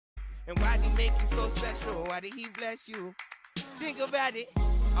And why did he make you so special? Why did he bless you? Think about it.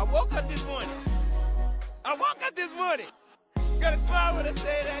 I woke up this morning. Gotta smile when I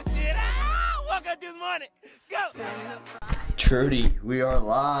say that shit. Woke up this morning. Go. Trudy, we are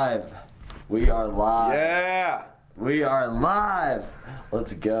live. Yeah. We are live.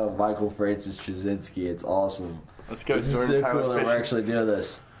 Let's go. Michael Francis Trzynski. It's awesome. Let's go. This is so cool that we're actually doing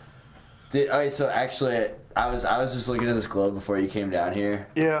this. So actually, I was just looking at this globe before you came down here.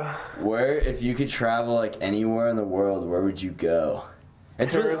 Yeah. Where, if you could travel like anywhere in the world, where would you go?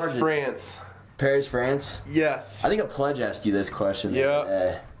 It's really hard Paris, France. Paris, France? Yes. I think a pledge asked you this question.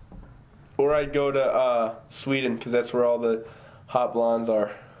 Yeah. Or I'd go to Sweden because that's where all the hot blondes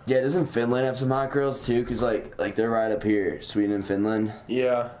are. Yeah, doesn't Finland have some hot girls too? Because like they're right up here, Sweden and Finland.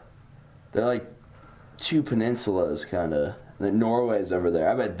 Yeah. They're like two peninsulas, kind of. Norway's over there.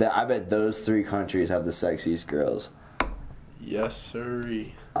 I bet those three countries have the sexiest girls. Yes,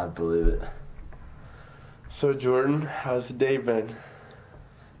 sirree. I believe it. So Jordan, how's the day been?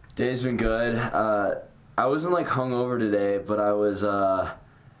 Day's been good. I wasn't like hungover today, but I was.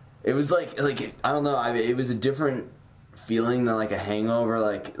 It was like I don't know. It was a different feeling than like a hangover,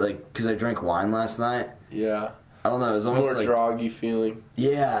 like because I drank wine last night. Yeah. I don't know. It was almost more like groggy feeling.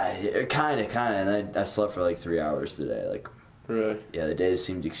 Yeah, kind of, and I slept for like 3 hours today. Like. Really? Yeah, the day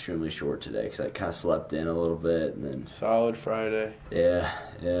seemed extremely short today because I kind of slept in a little bit and then. Solid Friday. Yeah.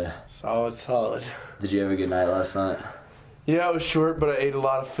 Solid. Did you have a good night last night? Yeah, it was short, but I ate a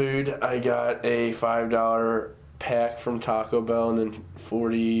lot of food. I got a $5 pack from Taco Bell and then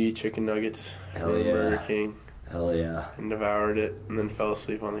 40 chicken nuggets from Burger King. Hell yeah. And devoured it and then fell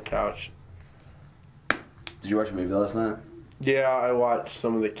asleep on the couch. Did you watch a movie last night? Yeah, I watched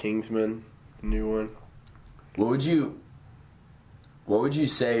some of the Kingsman, the new one. What would you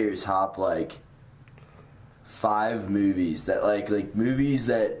say are your top like 5 movies that like movies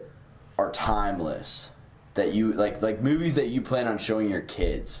that are timeless that you like movies that you plan on showing your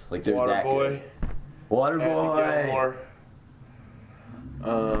kids, like they're that good? Waterboy.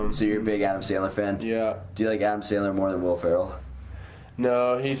 So you're a big Adam Sandler fan? Yeah. Do you like Adam Sandler more than Will Ferrell?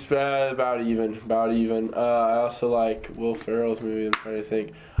 No, he's about even. I also like Will Ferrell's movie. I'm trying to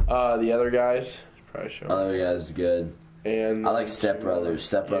think. The Other Guys, probably show. Other Guys is good. And I like Step Brothers.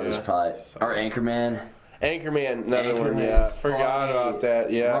 Step Brothers probably. Or Anchorman. Another one, yeah. Forgot about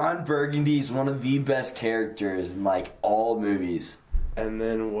that, yeah. Ron Burgundy's one of the best characters in like all movies. And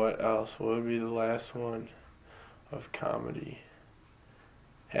then what else? What would be the last one of comedy?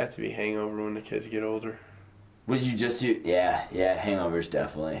 Have to be Hangover when the kids get older. Would you just do? Yeah. Hangover's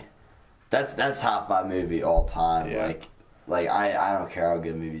definitely. That's top 5 movie all time. Yeah. Like I don't care how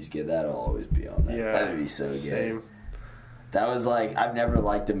good movies get. That'll always be on that. Yeah. That'd be so good. Same. That was like I've never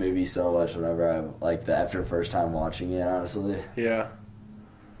liked a movie so much. Whenever I like the after the first time watching it, honestly. Yeah.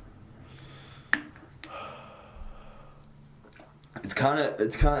 It's kind of.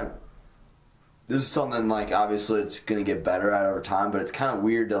 This is something like obviously it's gonna get better at over time, but it's kind of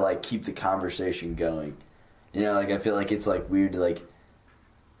weird to like keep the conversation going. You know, like I feel like it's like weird to like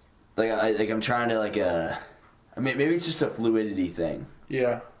I'm trying to I mean maybe it's just a fluidity thing.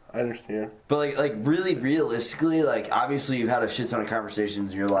 Yeah, I understand. But like really realistically, like obviously you've had a shit ton of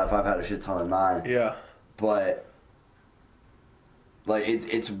conversations in your life. I've had a shit ton of mine. Yeah. But like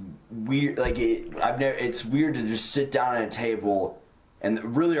it's weird. Like it's weird to just sit down at a table.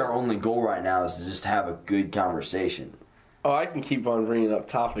 And really our only goal right now is to just have a good conversation. Oh, I can keep on bringing up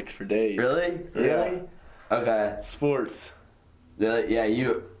topics for days. Really? Yeah. Okay. Sports. Yeah,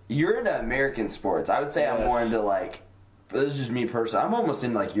 you're into American sports. I would say I'm more into like, this is just me personally. I'm almost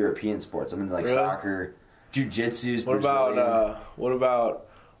into like European sports. I'm into like soccer, jiu-jitsu. What about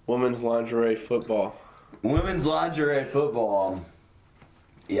women's lingerie football? Women's lingerie football.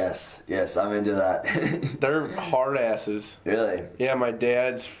 Yes, I'm into that. They're hard asses. Really? Yeah, my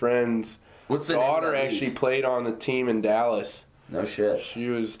dad's friend's daughter actually played on the team in Dallas. No shit. She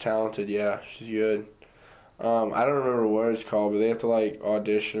was talented, yeah. She's good. I don't remember what it's called, but they have to like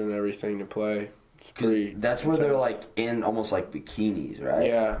audition and everything to play. It's pretty. That's where they're like in almost like bikinis, right?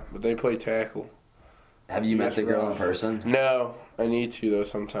 Yeah, but they play tackle. Have you met the girl in person? No, I need to though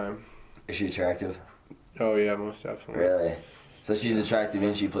sometime. Is she attractive? Oh yeah, most definitely. Really? So she's attractive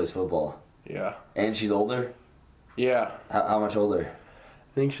and she plays football. Yeah. And she's older? Yeah. How much older?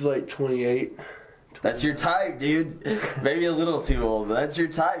 I think she's like 28. That's your type, dude. Maybe a little too old, but that's your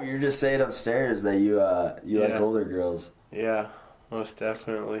type. You're just saying upstairs that you like older girls. Yeah, most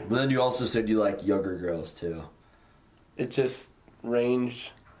definitely. But then you also said you like younger girls too. It just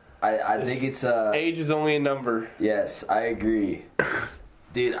ranged. I think it's age is only a number. Yes, I agree.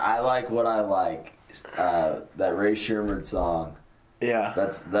 Dude, I like what I like. That Ray Sherman song. Yeah.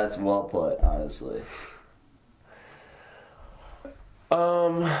 That's well put, honestly.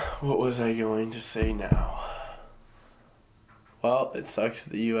 What was I going to say now? Well, it sucks that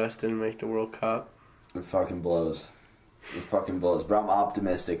the U.S. didn't make the World Cup. It fucking blows. It fucking blows. But I'm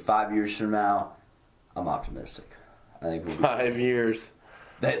optimistic. 5 years from now, I'm optimistic. I think we'll be 5 years.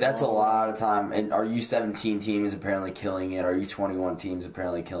 That's a lot of time. And our U17 team is apparently killing it. Our U21 team is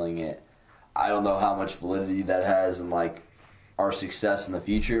apparently killing it. I don't know how much validity that has in like our success in the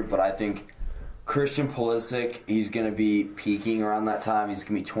future, but I think Christian Pulisic, he's going to be peaking around that time. He's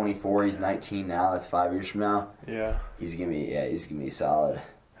going to be 24. He's 19 now. That's 5 years from now. Yeah. He's going to be solid.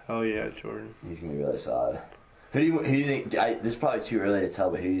 Hell yeah, Jordan. He's going to be really solid. Who do you think? This is probably too early to tell,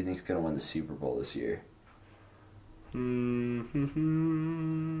 but who do you think is going to win the Super Bowl this year?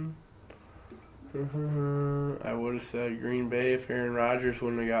 I would have said Green Bay if Aaron Rodgers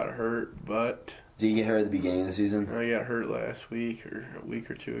wouldn't have got hurt, but Did he get hurt at the beginning of the season? I got hurt last week or a week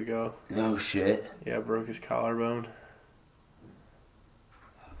or two ago. No shit. Yeah, broke his collarbone.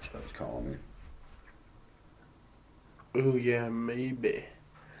 Chubb's calling me. Ooh, yeah, maybe.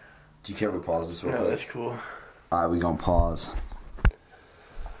 Do you care if we pause this real No, quick? that's cool. Alright, we gonna pause.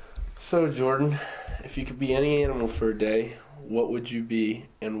 So, Jordan, if you could be any animal for a day, what would you be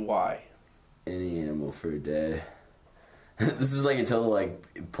and why? Any animal for a day. This is like a total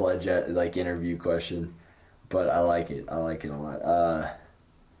like pledge like interview question, but I like it. I like it a lot.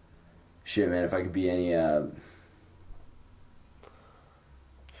 Shit, man. If I could be any, I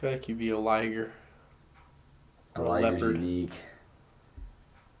feel like you'd be a liger. a Or a liger's leopard. unique.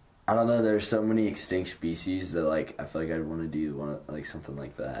 I don't know. There's so many extinct species that like I feel like I'd want to do like something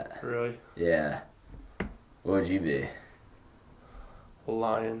like that. Really? Yeah. What would you be? A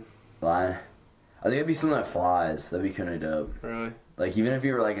lion. Lion. I think it'd be something that flies. That'd be kind of dope. Really? Like even if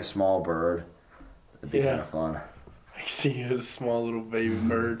you were like a small bird, that'd be Yeah. kind of fun. I see you as a small little baby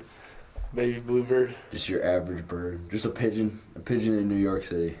bird. Baby bluebird. Just your average bird. Just a pigeon in New York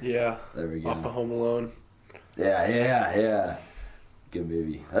City. Yeah. There we go. Off of Home Alone. Yeah. Good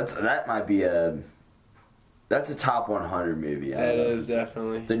movie. That might be that's a top 100 movie. I That don't know if is it's-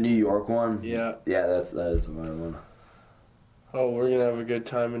 definitely. the New York one. Yeah. Yeah, that is the main one. Oh, we're gonna have a good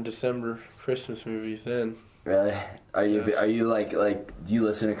time in December. Christmas movies then. Really? Are you Yeah. like do you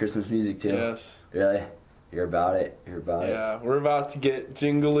listen to Christmas music too? Yes. Really? You're about it. Yeah, we're about to get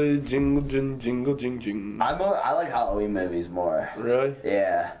jingly, jingle, jingle, jing, jing. I like Halloween movies more. Really?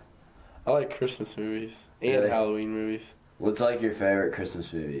 Yeah. I like Christmas movies and Really? Halloween movies. What's like your favorite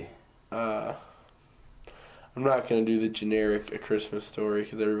Christmas movie? I'm not gonna do the generic A Christmas Story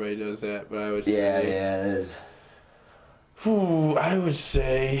because everybody does that, but I would say. Yeah, it is. Ooh, I would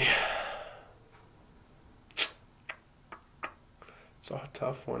say. It's a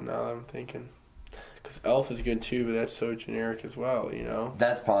tough one now that I'm thinking. Because Elf is good too, but that's so generic as well, you know?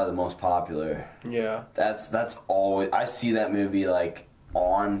 That's probably the most popular. Yeah. That's always I see that movie like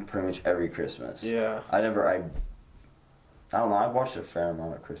on pretty much every Christmas. Yeah. I don't know, I watched a fair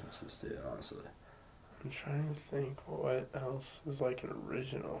amount of Christmases too, honestly. I'm trying to think what else is like an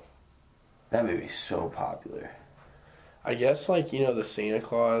original. That movie's so popular. I guess like, you know, the Santa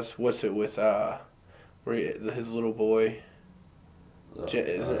Claus, what's it with his little boy? I'm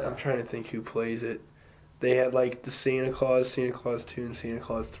trying to think who plays it. They had like the Santa Claus 2, and Santa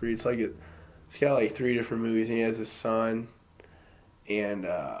Claus 3. It's like it's got like 3 different movies, and he has his son, and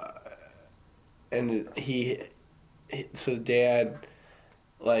so dad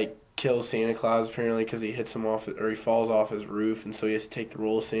like kills Santa Claus apparently because he hits him off or he falls off his roof, and so he has to take the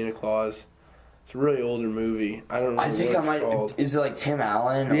role of Santa Claus. It's a really older movie. I don't know. I think what it's called. Is it like Tim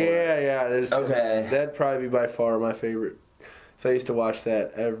Allen? Or? Yeah. Okay. That'd probably be by far my favorite. So I used to watch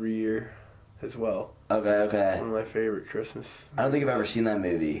that every year as well. Okay. One of my favorite Christmas. I don't think I've ever seen that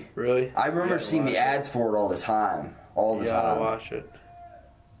movie. Really? I remember seeing the ads for it all the time. You gotta watch it.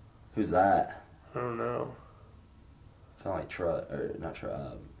 Who's that? I don't know. It sounded like not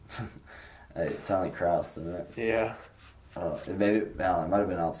Trub. It sounded like Kraus, didn't it? Yeah. It might have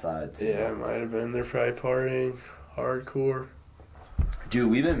been outside too. Yeah, it might have been. They're probably partying hardcore.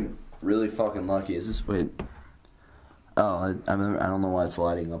 Dude, we've been really fucking lucky. Is this wait? Oh, I don't know why it's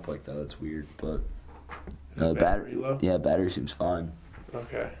lighting up like that. That's weird, but Battery low? Yeah, battery seems fine.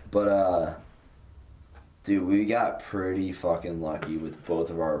 Okay. But dude, we got pretty fucking lucky with both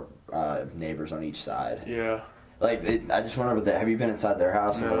of our neighbors on each side. Yeah. Like, I just went over there. Have you been inside their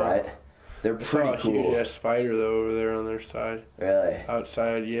house on the No. right? They're I saw pretty a cool. huge ass spider though over there on their side. Really?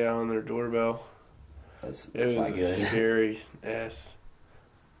 Outside, yeah, on their doorbell. That's It was not a good. scary ass,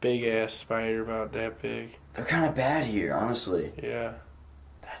 big ass spider about that big. They're kind of bad here, honestly. Yeah.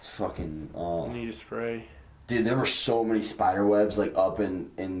 That's fucking. You need to spray. Dude, there were so many spider webs like up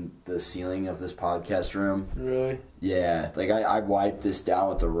in the ceiling of this podcast room. Really? Yeah, like I wiped this down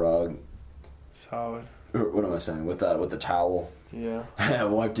with the rug. Solid. Or, what am I saying? With the towel. Yeah. I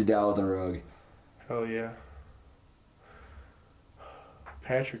wiped it down with the rug. Hell yeah.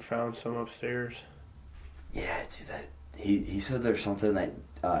 Patrick found some upstairs. Yeah, dude, that he said there's something that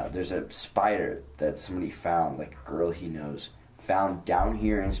there's a spider that somebody found, like a girl he knows, found down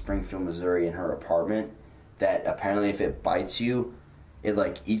here in Springfield, Missouri in her apartment, that apparently if it bites you, it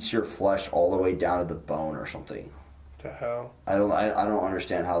like eats your flesh all the way down to the bone or something. The hell? I don't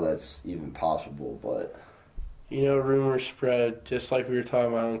understand how that's even possible, but You know, rumors spread, just like we were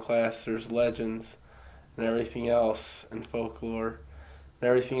talking about in class, there's legends and everything else and folklore and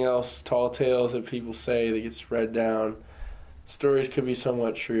everything else, tall tales that people say that get spread down. Stories could be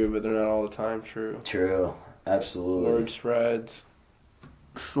somewhat true, but they're not all the time true. true, absolutely. Word spreads.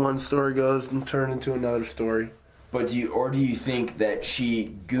 One story goes and turns into another story. But do you think that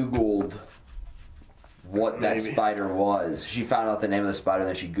she Googled what that Maybe. spider was? She found out the name of the spider,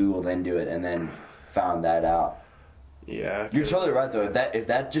 then she Googled into it, and then found that out. Yeah. You're totally right, though. If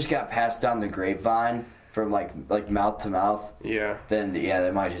that just got passed down the grapevine from like mouth to mouth, Yeah. then yeah,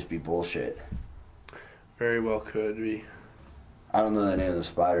 that might just be bullshit. Very well could be. I don't know the name of the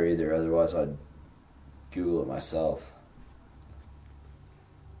spider either. Otherwise, I'd Google it myself.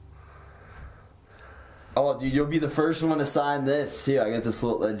 Oh, dude, you'll be the first one to sign this. See, I got this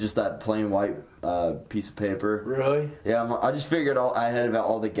little, just that plain white piece of paper. Really? Yeah, I just figured I had about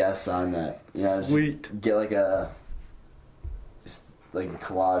all the guests on that. You know, Sweet. Just get like a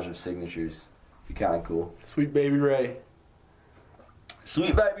collage of signatures. Be kind of cool. Sweet baby Ray.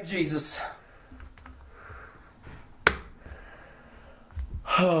 Sweet baby Jesus.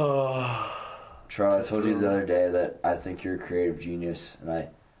 Charlotte, I told you the other day that I think you're a creative genius, and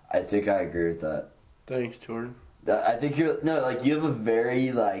I think I agree with that. Thanks, Jordan. I think you have a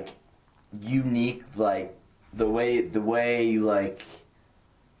very like unique like the way you like,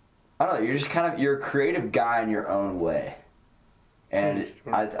 I don't know, you're just you're a creative guy in your own way. And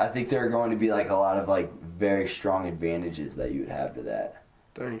I think there are going to be like a lot of like very strong advantages that you would have to that.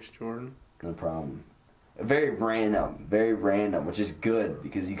 Thanks, Jordan. No problem. Very random, which is good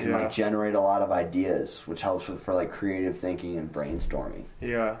because you can Yeah. like generate a lot of ideas, which helps for like creative thinking and brainstorming.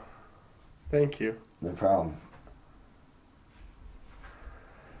 Yeah. Thank you. No problem.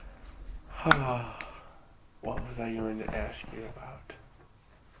 What was I going to ask you about?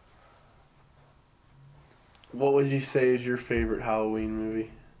 What would you say is your favorite Halloween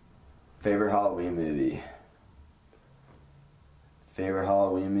movie? Favorite Halloween movie.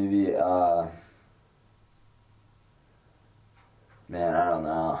 Man, I don't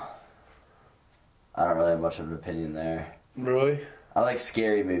know. I don't really have much of an opinion there. Really? I like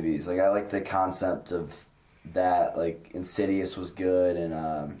scary movies. Like I like the concept of that. Like Insidious was good,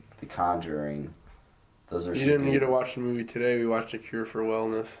 and The Conjuring. Those are. You some didn't good- get to watch the movie today. We watched A Cure for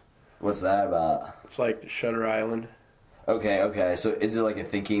Wellness. What's that about? It's like Shutter Island. Okay. So is it like a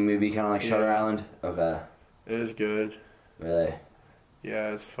thinking movie, kind of like Shutter Yeah. Island? Okay. It is good. Really? Yeah,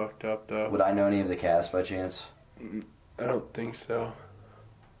 it's fucked up though. Would I know any of the cast by chance? I don't think so.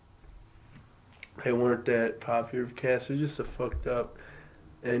 They weren't that popular cast. It was just a fucked up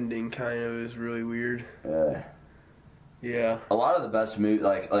ending, kind of. It was really weird. Yeah. A lot of the best movies,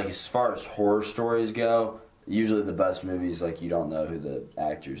 like as far as horror stories go, usually the best movies, like you don't know who the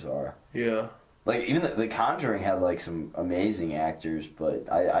actors are. Yeah. Like even the Conjuring had like some amazing actors,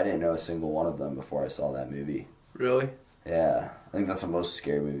 but I didn't know a single one of them before I saw that movie. Really? Yeah, I think that's what most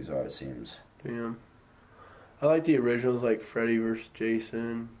scary movies are. It seems. Damn. I like the originals, like Freddy vs.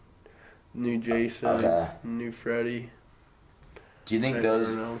 Jason, New Jason, Okay. New Freddy. Do you think Nightmare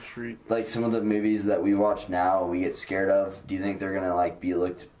those, on Elm Street. like some of the movies that we watch now, we get scared of? Do you think they're gonna like be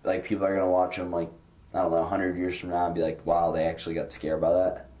looked like people are gonna watch them like I don't know 100 years from now and be like, wow, they actually got scared by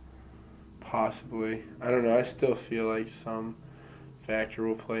that? Possibly. I don't know. I still feel like some factor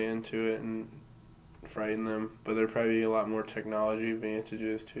will play into it and frighten them, but there probably be a lot more technology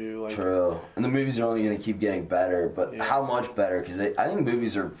advantages too. Like True. And the movies are only going to keep getting better, but Yeah. how much better? Because I think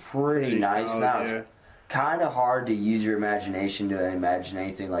movies are pretty nice solid, now. yeah. It's kind of hard to use your imagination to imagine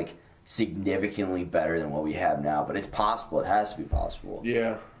anything like significantly better than what we have now, but it's possible. It has to be possible.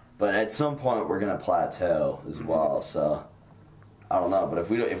 Yeah. But at some point, we're going to plateau as well. So I don't know. But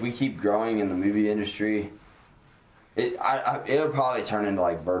if we keep growing in the movie industry, it'll probably turn into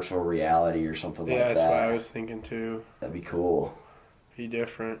like virtual reality or something Yeah, like that's that. what I was thinking too. That'd be cool. Be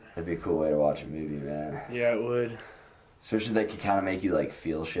different. That'd be a cool way to watch a movie, man. Yeah, it would. Especially they could kind of make you like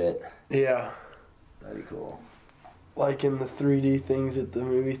feel shit. Yeah. That'd be cool. Like in the 3D things at the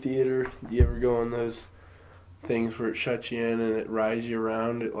movie theater. You ever go on those things where it shuts you in and it rides you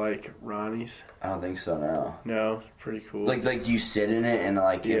around at like Ronnie's? I don't think so. No. No, pretty cool. Like you sit in it and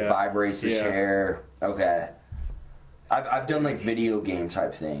like it vibrates the chair. Okay. I've done like video game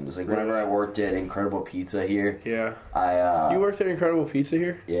type things. Like whenever I worked at Incredible Pizza here. Yeah. You worked at Incredible Pizza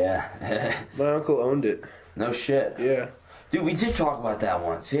here? Yeah. My uncle owned it. No shit. Yeah. Dude, we did talk about that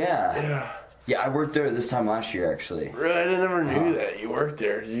once. Yeah. Yeah. Yeah, I worked there this time last year actually. Really? I never knew that you worked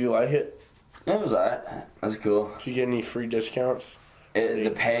there. Did you like it? It was alright. That's cool. Did you get any free discounts?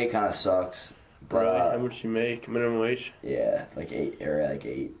 The pay kind of sucks. But, really? How much you make? Minimum wage? Yeah, like eight,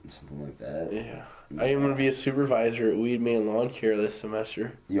 something like that. Yeah. I am going to be a supervisor at Weed Man Lawn Care this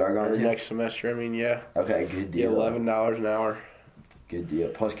semester. You are going to? Next semester, I mean, yeah. Okay, good deal. Yeah, $11 an hour. Good deal.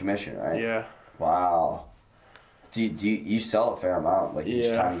 Plus commission, right? Yeah. Wow. Do you sell a fair amount, like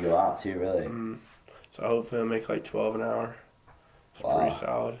each time you go out too, really? Mm-hmm. So hopefully I'll make like $12 an hour. It's pretty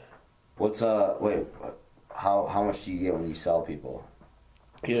solid. What's how much do you get when you sell people?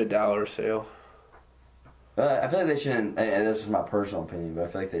 You get $1 a sale. I feel like they shouldn't, and this is my personal opinion, but I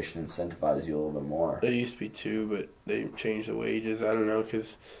feel like they should incentivize you a little bit more. They used to be 2, but they changed the wages. I don't know,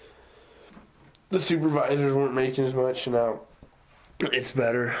 because the supervisors weren't making as much, and now it's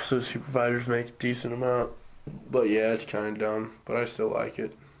better, so the supervisors make a decent amount. But yeah, it's kind of dumb, but I still like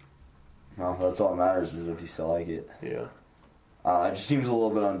it. Well, that's all that matters is if you still like it. Yeah. It just seems a little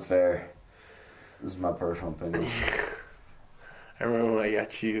bit unfair. This is my personal opinion. I remember when I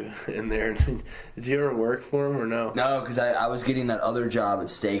got you in there. Did you ever work for him or no? No, because I was getting that other job at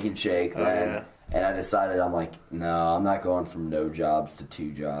Steak and Shake then, and I decided I'm like, no, I'm not going from no jobs to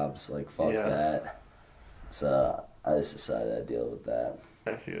 2 jobs. Like, fuck that. So I just decided I'd deal with that.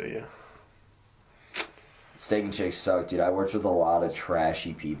 I feel you. Steak and Shake sucked, dude. I worked with a lot of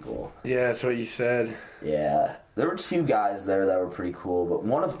trashy people. Yeah, that's what you said. Yeah. There were 2 guys there that were pretty cool, but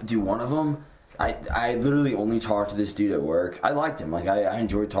one of them, I literally only talked to this dude at work. I liked him. Like, I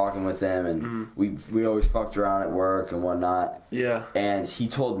enjoyed talking with him, and we always fucked around at work and whatnot. Yeah. And he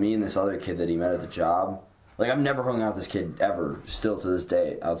told me and this other kid that he met at the job, like, I've never hung out with this kid ever, still to this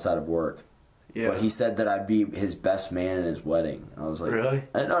day, outside of work. Yeah. But he said that I'd be his best man in his wedding. And I was like, really?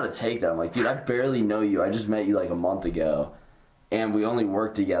 I didn't know how to take that. I'm like, dude, I barely know you. I just met you like a month ago, and we only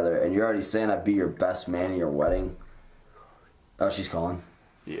worked together, and you're already saying I'd be your best man in your wedding? Oh, she's calling?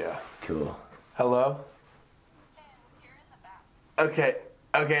 Yeah. Cool. Hello? Okay,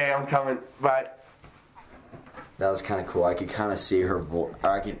 I'm coming. Bye. That was kind of cool. I could kind of see her voice.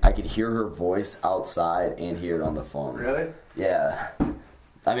 I could hear her voice outside and hear it on the phone. Really? Yeah.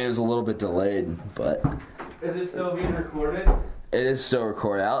 I mean, it was a little bit delayed, but... Is it still being recorded? It is still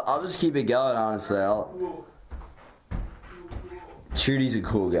recorded. I'll just keep it going, honestly. Trudy's a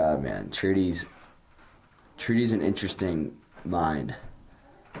cool guy, man. Trudy's an interesting mind.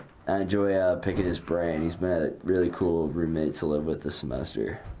 I enjoy picking his brain. He's been a really cool roommate to live with this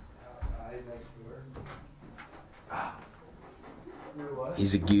semester.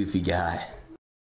 He's a goofy guy.